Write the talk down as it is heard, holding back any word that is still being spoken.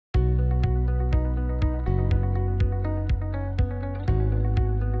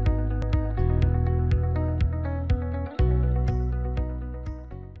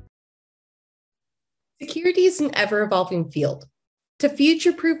Security is an ever-evolving field. To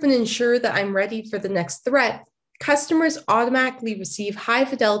future-proof and ensure that I'm ready for the next threat, customers automatically receive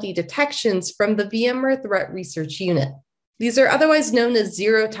high-fidelity detections from the VMware Threat Research Unit. These are otherwise known as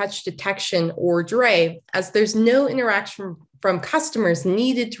zero-touch detection, or DRE, as there's no interaction from customers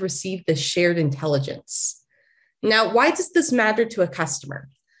needed to receive this shared intelligence. Now, why does this matter to a customer?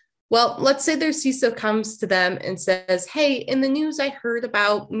 Well, let's say their CISO comes to them and says, hey, in the news, I heard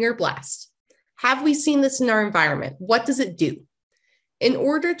about Mirror Blast. Have we seen this in our environment? What does it do? In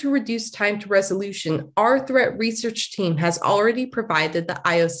order to reduce time to resolution, our threat research team has already provided the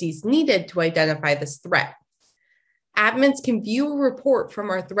IOCs needed to identify this threat. Admins can view a report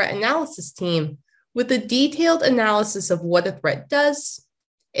from our threat analysis team with a detailed analysis of what a threat does,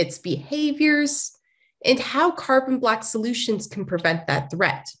 its behaviors, and how Carbon Black solutions can prevent that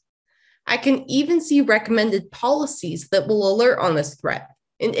threat. I can even see recommended policies that will alert on this threat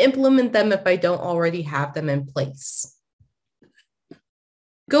and implement them if I don't already have them in place.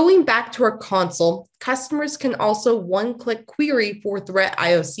 Going back to our console, customers can also one-click query for threat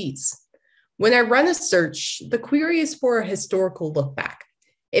IOCs. When I run a search, the query is for a historical look back.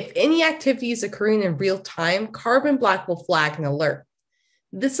 If any activity is occurring in real time, Carbon Black will flag an alert.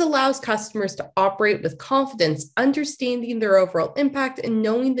 This allows customers to operate with confidence, understanding their overall impact and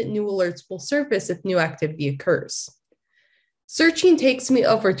knowing that new alerts will surface if new activity occurs. Searching takes me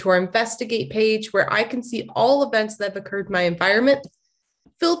over to our investigate page where I can see all events that have occurred in my environment,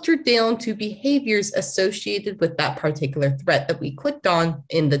 filtered down to behaviors associated with that particular threat that we clicked on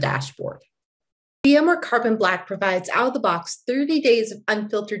in the dashboard. VMware Carbon Black provides out-of-the-box 30 days of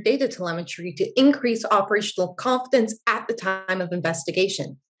unfiltered data telemetry to increase operational confidence at the time of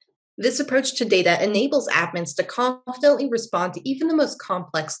investigation. This approach to data enables admins to confidently respond to even the most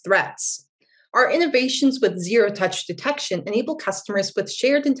complex threats. Our innovations with zero-touch detection enable customers with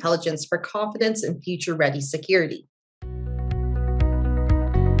shared intelligence for confidence and future-ready security.